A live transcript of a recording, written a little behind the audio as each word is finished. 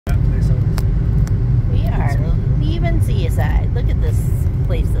even Seaside. Look at this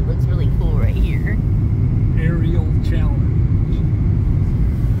place that looks really cool right here. Aerial challenge.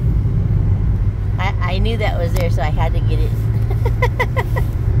 I knew that was there, so I had to get it.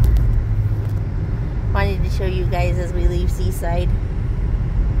 Wanted to show you guys as we leave Seaside.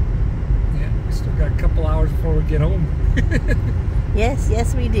 Yeah, we still got a couple hours before we get home. Yes,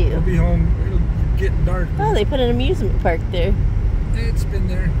 yes we do. We'll be home. It'll get dark. Oh, they put an amusement park there. It's been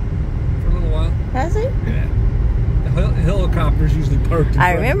there for a little while. Has it? Yeah. The helicopter's usually parked in front.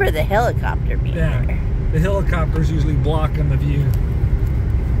 I remember the helicopter being there. The helicopter's usually blocking the view.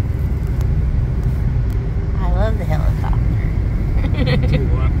 I love the helicopter.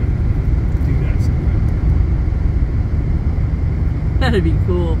 We'll have to do that sometime. That'd be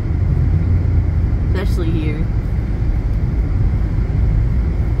cool. Especially here.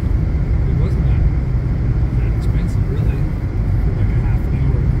 It wasn't that expensive, really. For like a half an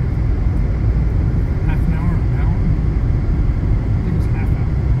hour. Half an hour, an hour? I think it was a half hour.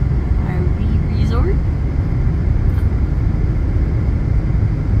 RV resort?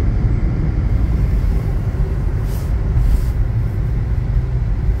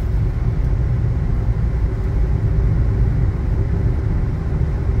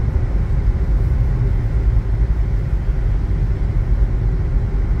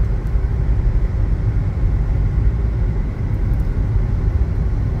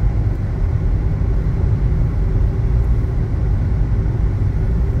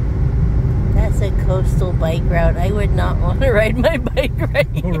 Coastal bike route. I would not want to ride my bike right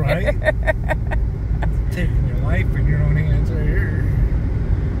here. All right. Taking your life in your own hands right here.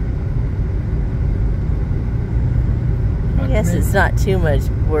 I guess it's not too much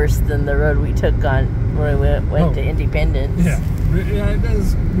worse than the road we took on when we went to Independence. Yeah, it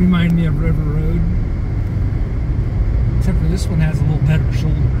does remind me of River Road. Except for this one has a little better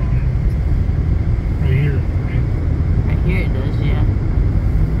shoulder on it. Right here, right? Right here it does, yeah.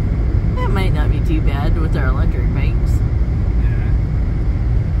 That might not be too bad with our electric bikes. Yeah.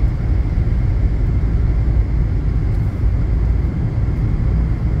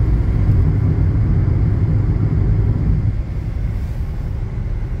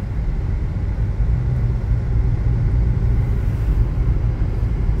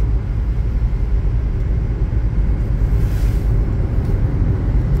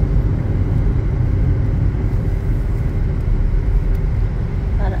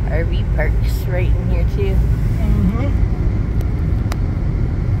 RV parks right in here too.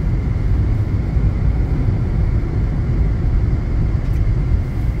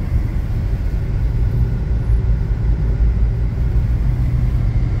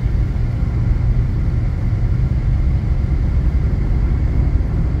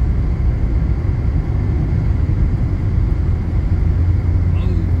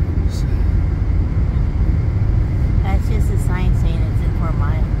 That's just a sign saying it's in 4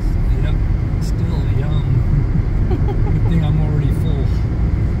 miles. Yep, still young. Good thing I'm already full.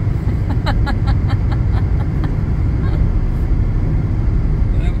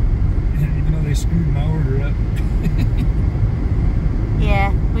 Even though they screwed my order up.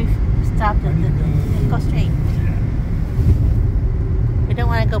 Yeah, we've stopped at the... Go straight. Yeah. We don't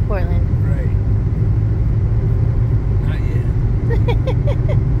want to go Portland. Right. Not yet.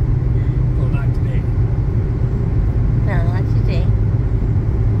 Well, not today. No, not today.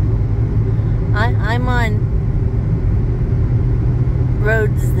 I'm on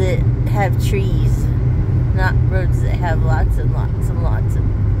roads that have trees, not roads that have lots and lots and lots of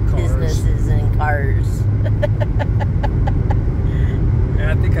businesses and cars.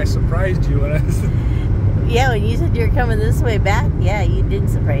 Yeah, I think I surprised you when I was... Yeah, when you said you were coming this way back, yeah, you did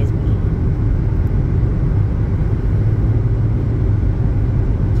surprise me.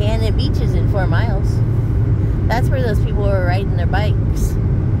 Cannon Beach is in 4 miles. That's where those people were riding their bikes.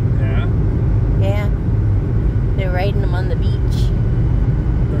 Yeah? Yeah. They're riding them on the beach.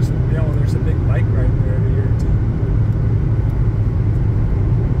 There's a big bike ride there every year, too.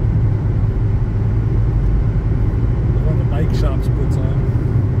 The one the bike shops puts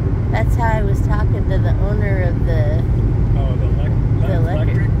on. That's how I was talking to the owner of the... Oh, the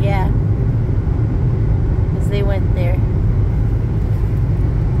electric? Yeah. Because they went there.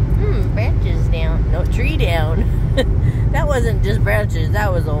 Branches down. No, tree down. That wasn't just branches.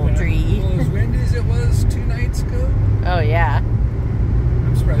 That was a whole tree. Well, as windy as it was 2 nights ago. Oh, yeah.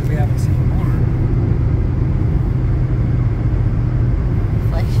 I'm surprised we haven't seen more.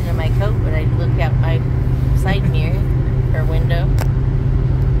 Reflection of my coat when I look out my side mirror or window.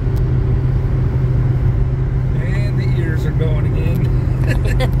 And the ears are going again.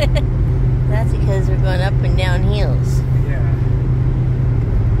 That's because we're going up and down hills. Yeah.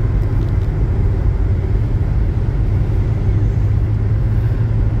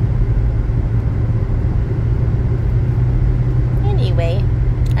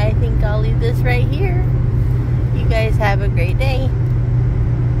 us right here. You guys have a great day.